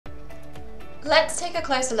Let's take a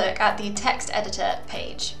closer look at the text editor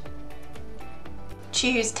page.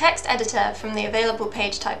 Choose text editor from the available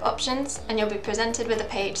page type options and you'll be presented with a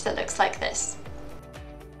page that looks like this.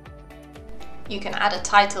 You can add a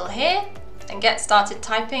title here and get started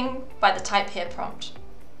typing by the type here prompt.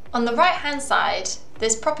 On the right hand side,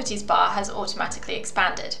 this properties bar has automatically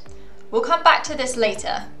expanded. We'll come back to this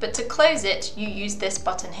later, but to close it, you use this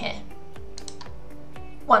button here.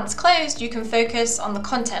 Once closed, you can focus on the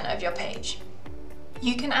content of your page.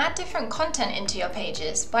 You can add different content into your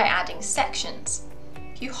pages by adding sections.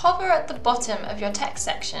 If you hover at the bottom of your text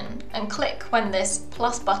section and click when this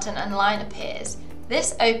plus button and line appears,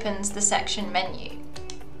 this opens the section menu.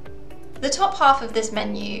 The top half of this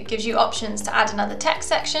menu gives you options to add another text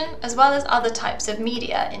section as well as other types of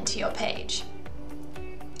media into your page.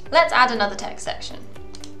 Let's add another text section.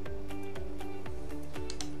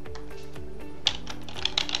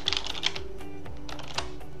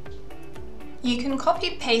 You can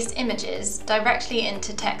copy-paste images directly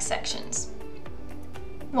into text sections.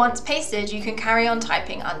 Once pasted, you can carry on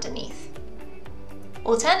typing underneath.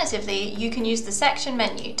 Alternatively, you can use the section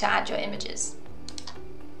menu to add your images.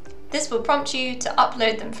 This will prompt you to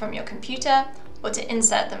upload them from your computer or to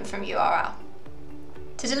insert them from URL.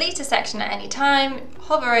 To delete a section at any time,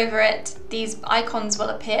 hover over it. These icons will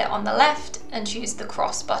appear on the left and choose the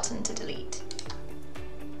cross button to delete.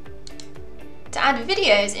 To add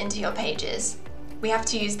videos into your pages, we have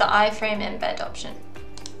to use the iFrame embed option.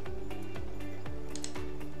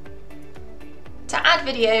 To add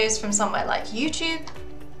videos from somewhere like YouTube,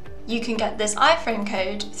 you can get this iFrame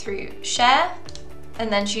code through Share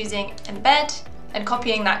and then choosing Embed and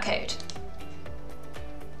copying that code.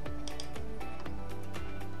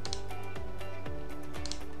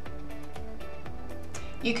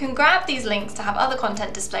 You can grab these links to have other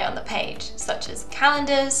content display on the page, such as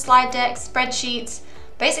calendars, slide decks, spreadsheets,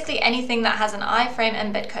 basically anything that has an iFrame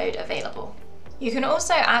embed code available. You can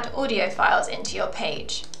also add audio files into your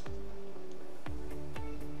page.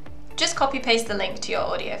 Just copy-paste the link to your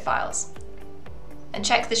audio files and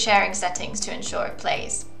check the sharing settings to ensure it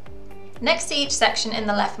plays. Next to each section in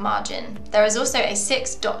the left margin, there is also a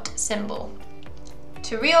 6-dot symbol.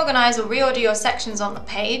 To reorganize or reorder your sections on the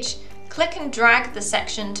page, click and drag the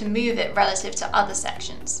section to move it relative to other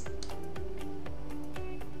sections.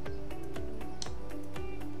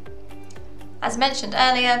 As mentioned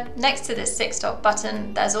earlier, next to this 6-dot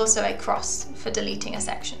button, there's also a cross for deleting a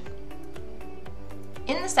section.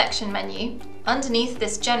 In the section menu, underneath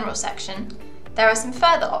this general section, there are some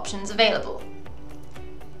further options available.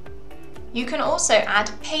 You can also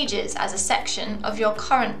add pages as a section of your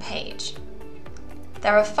current page.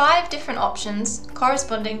 There are 5 different options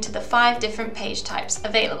corresponding to the 5 different page types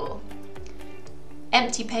available: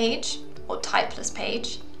 empty page or typeless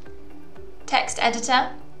page, text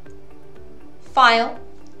editor, file,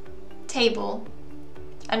 table,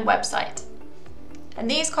 and website. And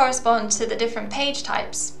these correspond to the different page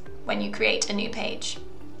types when you create a new page.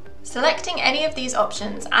 Selecting any of these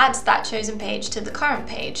options adds that chosen page to the current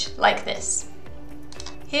page, like this.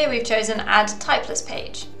 Here we've chosen Add Typeless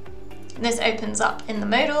Page. And this opens up in the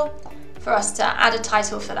modal for us to add a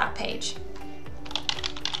title for that page.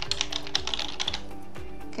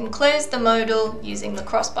 You can close the modal using the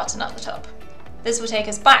cross button up the top. This will take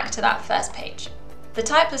us back to that first page. The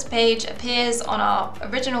typeless page appears on our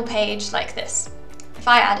original page like this. If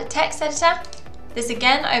I add a text editor, this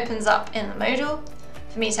again opens up in the modal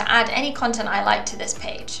for me to add any content I like to this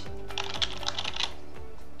page.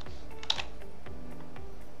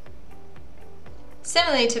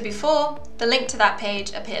 Similarly to before, the link to that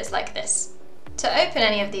page appears like this. To open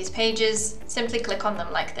any of these pages, simply click on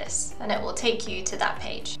them like this, and it will take you to that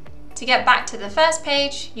page. To get back to the first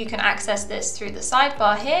page, you can access this through the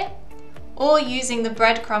sidebar here, or using the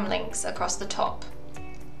breadcrumb links across the top.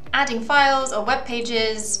 Adding files or web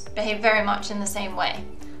pages behave very much in the same way,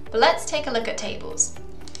 but let's take a look at tables.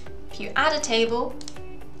 If you add a table,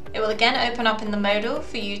 it will again open up in the modal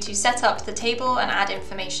for you to set up the table and add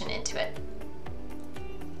information into it.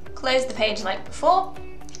 Close the page like before,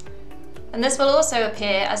 and this will also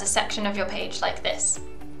appear as a section of your page like this.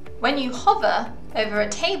 When you hover over a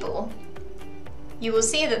table, you will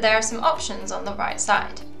see that there are some options on the right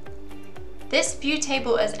side. This View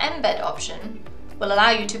Table as Embed option will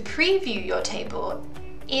allow you to preview your table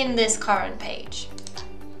in this current page.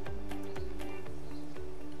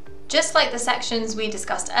 Just like the sections we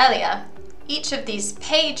discussed earlier, each of these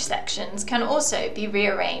page sections can also be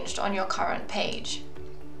rearranged on your current page.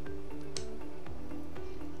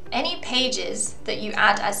 Any pages that you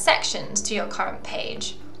add as sections to your current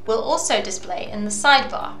page will also display in the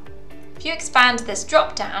sidebar. If you expand this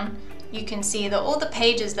drop-down, you can see that all the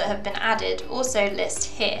pages that have been added also list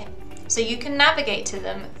here, so you can navigate to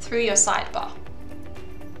them through your sidebar.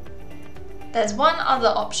 There's one other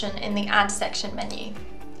option in the Add section menu,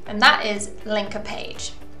 and that is Link a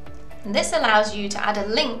Page. And this allows you to add a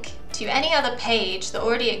link to any other page that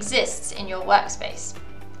already exists in your workspace.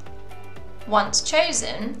 Once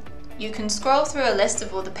chosen, you can scroll through a list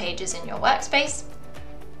of all the pages in your workspace,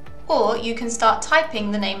 or you can start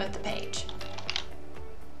typing the name of the page.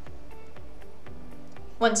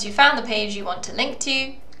 Once you've found the page you want to link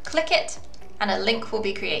to, click it, and a link will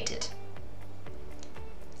be created.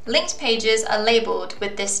 Linked pages are labelled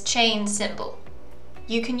with this chain symbol.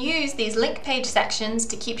 You can use these link page sections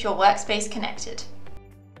to keep your workspace connected.